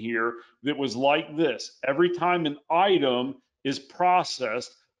workflow in here that was like this, every time an item is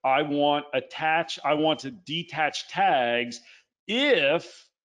processed, I want to detach tags if,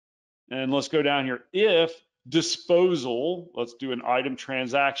 and let's go down here, if disposal, let's do an item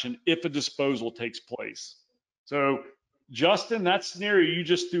transaction, if a disposal takes place. So Justin, that scenario you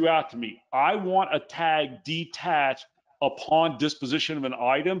just threw out to me, I want a tag detached upon disposition of an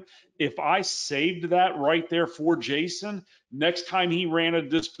item. If I saved that right there for Jason, next time he ran a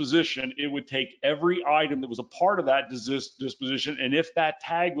disposition, it would take every item that was a part of that disposition, and if that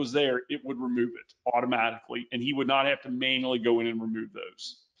tag was there, it would remove it automatically, and he would not have to manually go in and remove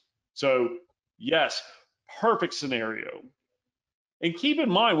those. So yes, perfect scenario. And keep in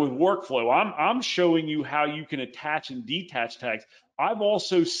mind with workflow, I'm showing you how you can attach and detach tags. I've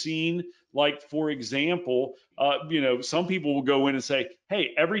also seen, like, for example, some people will go in and say,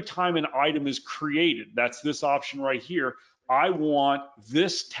 hey, every time an item is created, that's this option right here, I want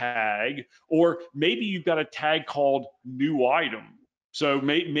this tag, or maybe you've got a tag called new item. So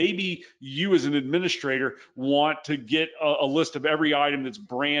maybe you as an administrator want to get a list of every item that's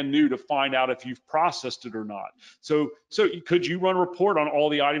brand new to find out if you've processed it or not. So could you run a report on all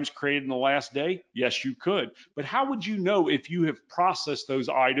the items created in the last day? Yes, you could. But how would you know if you have processed those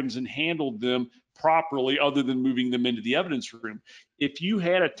items and handled them properly other than moving them into the evidence room? If you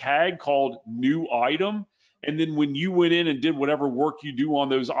had a tag called new item, and then when you went in and did whatever work you do on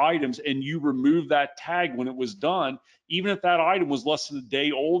those items and you removed that tag when it was done, even if that item was less than a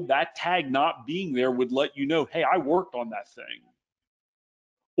day old, that tag not being there would let you know, hey, I worked on that thing.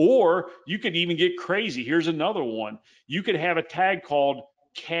 Or you could even get crazy. Here's another one. You could have a tag called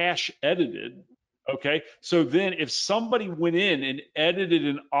cache edited. Okay. So then if somebody went in and edited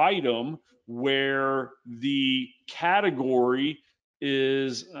an item where the category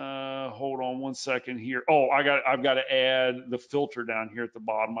is, hold on one second here. Oh, I've got to add the filter down here at the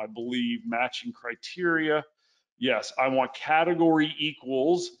bottom, I believe, matching criteria. Yes, I want category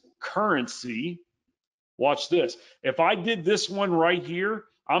equals currency. Watch this. If I did this one right here,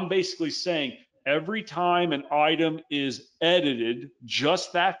 I'm basically saying every time an item is edited,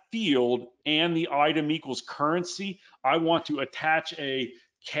 just that field and the item equals currency, I want to attach a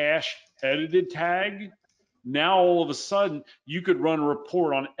cache edited tag. Now, all of a sudden, you could run a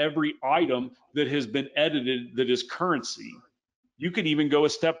report on every item that has been edited that is currency. You could even go a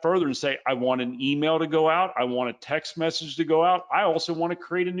step further and say, I want an email to go out. I want a text message to go out. I also want to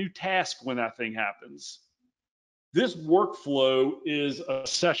create a new task when that thing happens. This workflow is a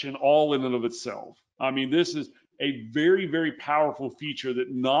session all in and of itself. I mean, this is a very, very powerful feature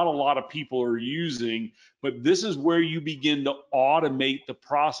that not a lot of people are using, but this is where you begin to automate the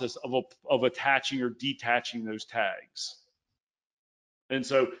process of attaching or detaching those tags. And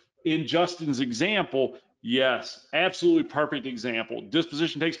so in Justin's example, yes, absolutely perfect example.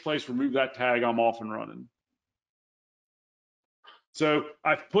 Disposition takes place, remove that tag, I'm off and running. So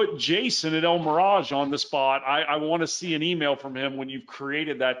I've put Jason at El Mirage on the spot. I want to see an email from him when you've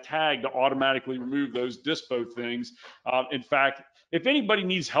created that tag to automatically remove those dispo things. In fact, if anybody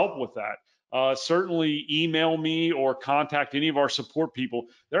needs help with that, certainly email me or contact any of our support people.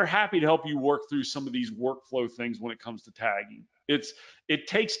 They're happy to help you work through some of these workflow things when it comes to tagging. It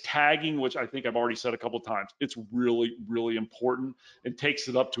takes tagging, which I think I've already said a couple of times. It's really, really important. It takes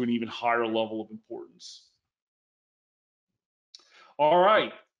it up to an even higher level of importance. All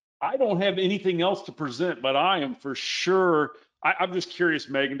right. I don't have anything else to present, but I am for sure. I'm just curious,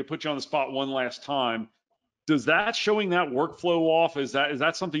 Megan, to put you on the spot one last time. Does that showing that workflow off, is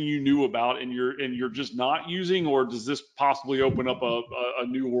that something you knew about and you're just not using, or does this possibly open up a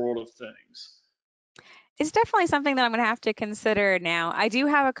new world of things? It's definitely something that I'm going to have to consider now. I do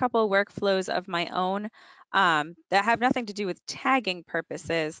have a couple workflows of my own that have nothing to do with tagging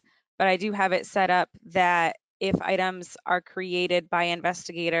purposes, but I do have it set up that if items are created by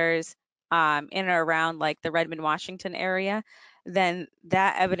investigators in or around like the Redmond, Washington area, then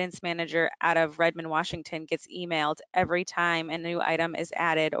that evidence manager out of Redmond, Washington gets emailed every time a new item is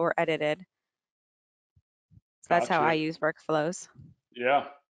added or edited. So that's how I use workflows. Yeah.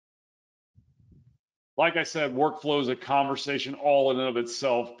 Like I said, workflow is a conversation all in and of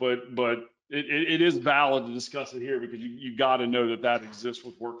itself, but it is valid to discuss it here because you got to know that exists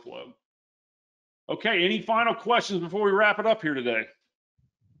with workflow. Okay, any final questions before we wrap it up here today?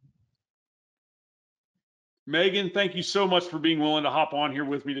 Megan, thank you so much for being willing to hop on here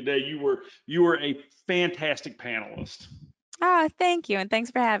with me today. You were a fantastic panelist. Oh, thank you, and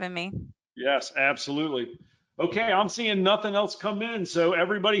thanks for having me. Yes, absolutely. Okay, I'm seeing nothing else come in. So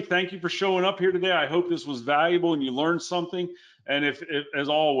everybody, thank you for showing up here today. I hope this was valuable and you learned something. And if as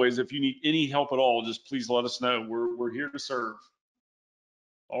always, if you need any help at all, just please let us know. We're here to serve.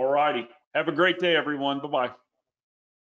 All righty. Have a great day, everyone. Bye-bye.